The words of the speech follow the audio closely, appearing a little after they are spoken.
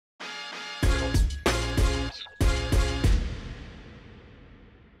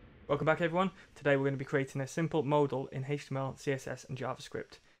Welcome back everyone. Today we're going to be creating a simple modal in HTML, CSS and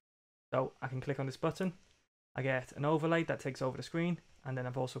JavaScript. So I can click on this button, I get an overlay that takes over the screen, and then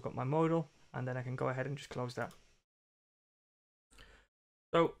I've also got my modal, and then I can go ahead and just close that.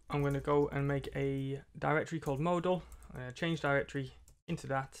 So I'm going to go and make a directory called modal. I'm going to change directory into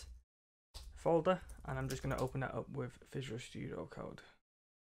that folder, and I'm just going to open that up with Visual Studio Code.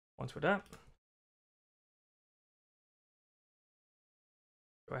 Once we're there,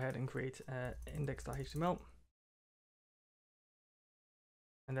 go ahead and create index.html.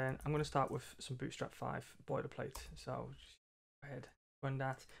 And then I'm going to start with some Bootstrap 5 boilerplate. So just go ahead, run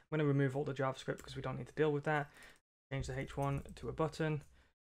that. I'm going to remove all the JavaScript because we don't need to deal with that. Change the H1 to a button.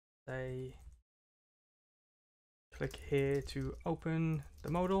 Say, click here to open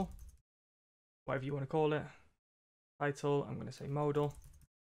the modal, whatever you want to call it. Title, I'm going to say modal.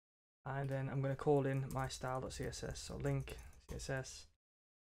 And then I'm going to call in my style.css. So link CSS.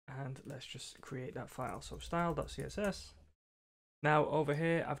 And let's just create that file. So style.css. Now over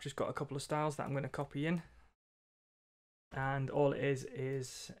here, I've just got a couple of styles that I'm going to copy in. And all it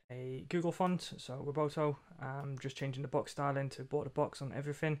is a Google font, so Roboto. I'm just changing the box style into border box on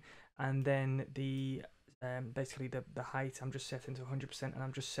everything. And then the basically the height, I'm just setting to 100% and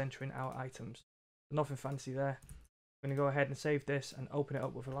I'm just centering our items. Nothing fancy there. I'm going to go ahead and save this and open it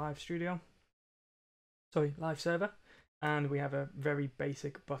up with a live server. And we have a very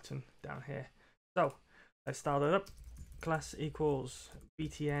basic button down here. So let's start it up. Class equals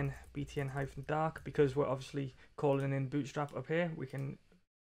btn-dark, because we're obviously calling in Bootstrap up here. We can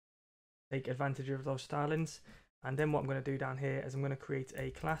take advantage of those stylings. And then what I'm going to do down here is I'm going to create a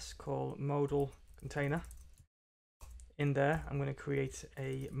class called Modal Container. In there, I'm going to create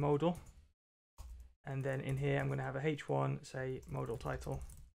a modal. And then in here, I'm going to have a H1, say modal title.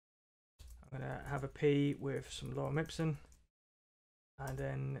 I'm going to have a P with some lorem ipsum. And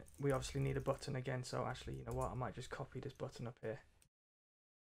then we obviously need a button again. So actually, you know what? I might just copy this button up here.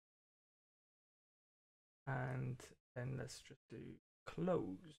 And then let's just do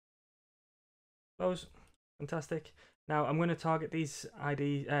close. Close. Fantastic. Now I'm going to target these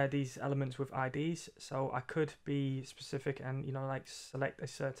these elements with IDs. So I could be specific and like select a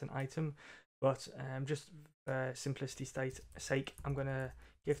certain item, but just for simplicity's sake, I'm going to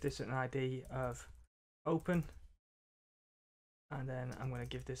give this an ID of open. And then I'm going to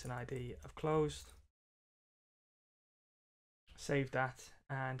give this an ID of closed. Save that,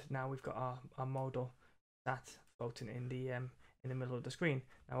 and now we've got our modal that floating in the middle of the screen.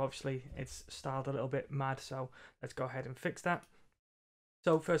 Now obviously it's styled a little bit mad, so let's go ahead and fix that.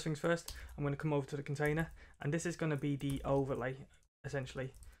 So first things first, I'm going to come over to the container, and this is going to be the overlay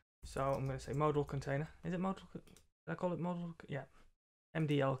essentially. So I'm going to say modal container. Is it modal? Did I call it modal? Yeah,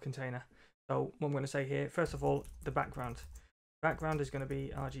 MDL container. So what I'm going to say here, first of all, the background. Background is going to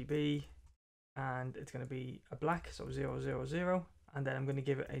be RGB, and it's going to be a black, so 000, and then I'm going to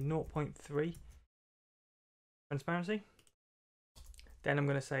give it a 0.3 transparency. Then I'm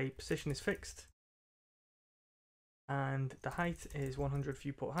going to say position is fixed, and the height is 100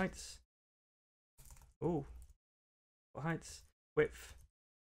 viewport heights. Ooh, heights. Width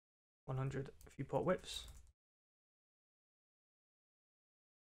 100 viewport widths.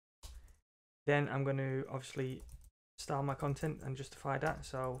 Then I'm going to obviously style my content and justify that.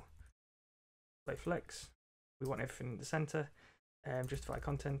 So play flex, we want everything in the center. Justify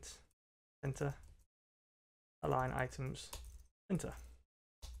content, center. Align items, center.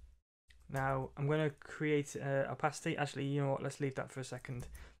 Now I'm going to create opacity. Actually, you know what, let's leave that for a second.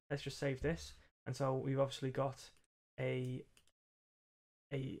 Let's just save this. And so we've obviously got a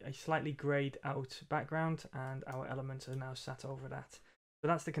slightly grayed out background, and our elements are now sat over that. So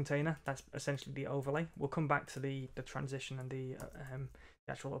that's the container. That's essentially the overlay. We'll come back to the transition and the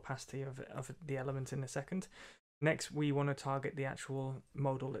actual opacity of the element in a second. Next, we want to target the actual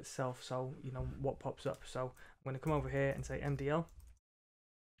modal itself. So what pops up. So I'm going to come over here and say MDL.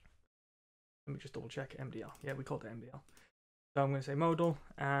 Let me just double check MDL. Yeah, we called it MDL. So I'm going to say modal,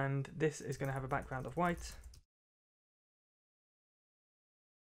 and this is going to have a background of white.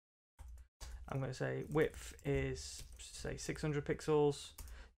 I'm going to say width is, say, 600 pixels.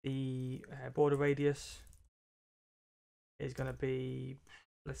 The border radius is going to be,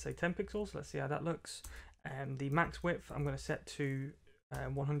 let's say, 10 pixels. Let's see how that looks. The max width I'm going to set to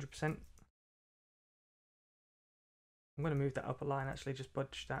 100%. I'm going to move that up a line, actually, just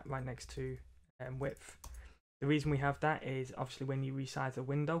budge that right next to width. The reason we have that is obviously when you resize a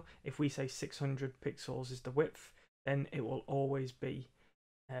window, if we say 600 pixels is the width, then it will always be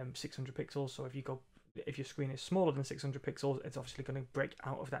 600 pixels. So if your screen is smaller than 600 pixels, it's obviously going to break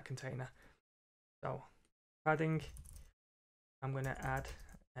out of that container. So padding, I'm going to add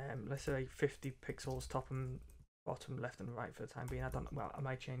let's say 50 pixels top and bottom, left and right for the time being. I don't know, well, I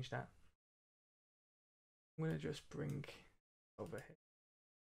might change that. I'm gonna just bring over here.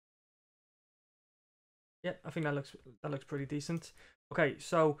 Yeah, I think that looks pretty decent. Okay,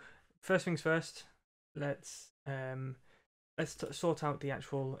 so first things first, let's sort out the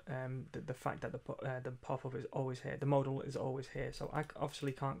actual the fact that the pop-up is always here, the modal is always here. So I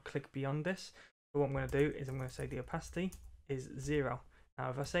obviously can't click beyond this. So what I'm going to do is I'm going to say the opacity is 0. Now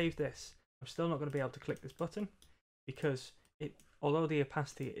if I save this, I'm still not going to be able to click this button because although the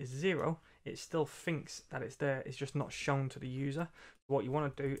opacity is 0, it still thinks that it's there. It's just not shown to the user. So what you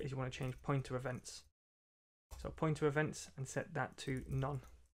want to do is you want to change pointer events. So pointer events and set that to none.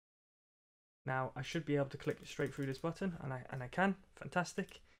 Now I should be able to click straight through this button, and I can.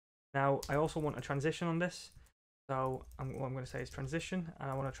 Fantastic. Now I also want a transition on this. So what I'm going to say is transition,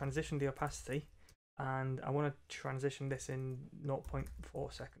 and I want to transition the opacity, and I want to transition this in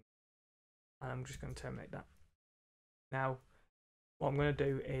 0.4 seconds. And I'm just going to terminate that. Now what I'm going to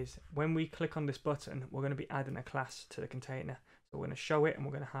do is when we click on this button, we're going to be adding a class to the container. So we're going to show it and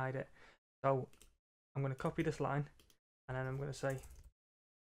we're going to hide it. So I'm going to copy this line, and then I'm going to say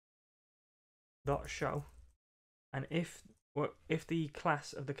dot show, and if the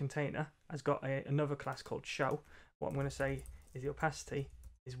class of the container has got another class called show, what I'm going to say is the opacity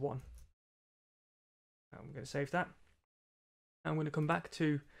is 1. I'm going to save that. I'm going to come back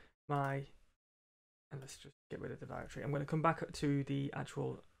to my, and let's just get rid of the directory. I'm going to come back to the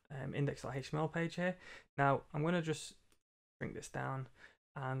actual index.html page here. Now I'm going to just bring this down,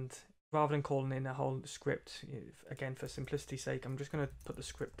 and rather than calling in a whole script, again for simplicity's sake, I'm just going to put the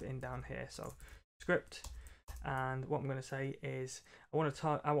script in down here. So script, and what I'm going to say is I want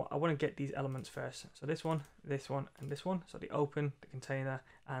to get these elements first. So this one, and this one. So the open, the container,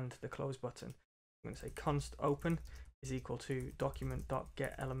 and the close button. I'm going to say const open is equal to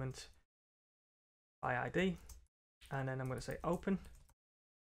document.getElement by ID, and then I'm going to say open.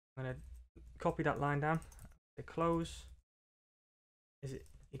 I'm going to copy that line down. The close is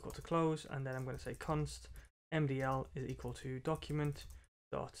equal to close, and then I'm going to say const mdl is equal to document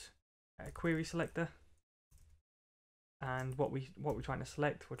dot query selector, and what we're trying to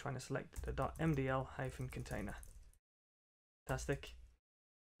select, we're trying to select the .mdl -container. Fantastic.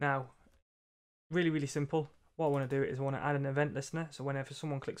 Now really simple. What I want to do is I want to add an event listener, so whenever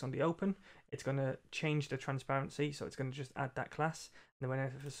someone clicks on the open, it's going to change the transparency, so it's going to just add that class, and then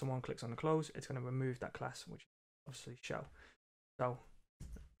whenever someone clicks on the close, it's going to remove that class, which obviously show. So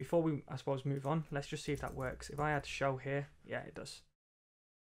before we, I suppose, move on, let's just see if that works. If I add show here, yeah, it does.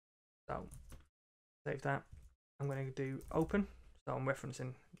 So save that. I'm going to do open, so I'm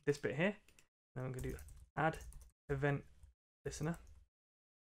referencing this bit here. Then I'm going to do add event listener.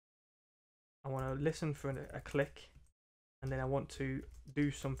 I want to listen for a click, and then I want to do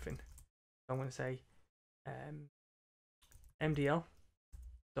something. So I'm going to say mdl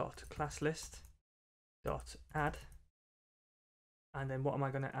dot class list dot add, and then what am I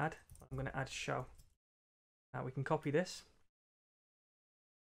going to add? I'm going to add show. Now we can copy this,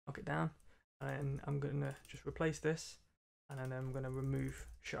 knock it down, and I'm going to just replace this, and then I'm going to remove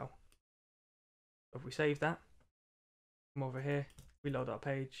show. So if we save that, come over here, reload our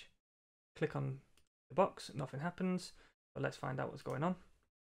page, click on the box, nothing happens, but let's find out what's going on.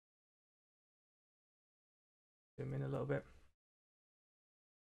 Zoom in a little bit.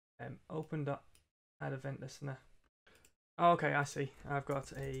 Open.add event listener. Oh, okay, I see. I've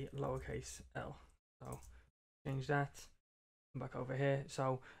got a lowercase l. So change that. Come back over here.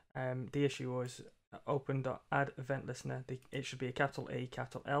 So the issue was open.add event listener. It should be a capital E,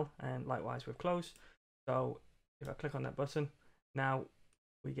 capital L, and likewise with close. So if I click on that button, now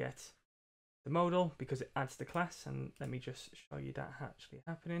we get the modal because it adds the class, and let me just show you that actually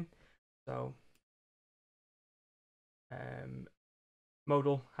happening. So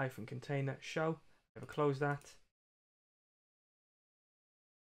modal -container show. If I close that,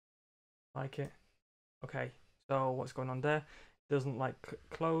 like it. Okay, so what's going on there? It doesn't like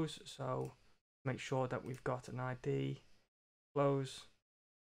close, so make sure that we've got an ID close,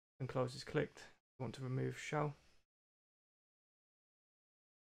 and close is clicked. We want to remove show.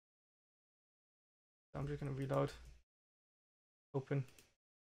 So I'm just going to reload. Open.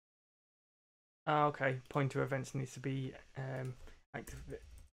 Okay, pointer events needs to be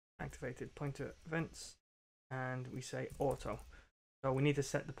activated. Pointer events, and we say auto. So we need to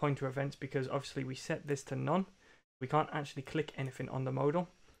set the pointer events because obviously we set this to none. We can't actually click anything on the modal.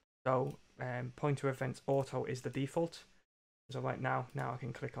 So pointer events auto is the default. So right now I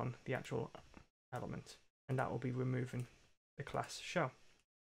can click on the actual element, and that will be removing the class show.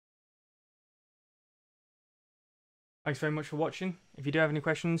 Thanks very much for watching. If you do have any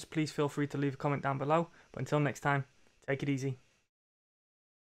questions, please feel free to leave a comment down below. But until next time, take it easy.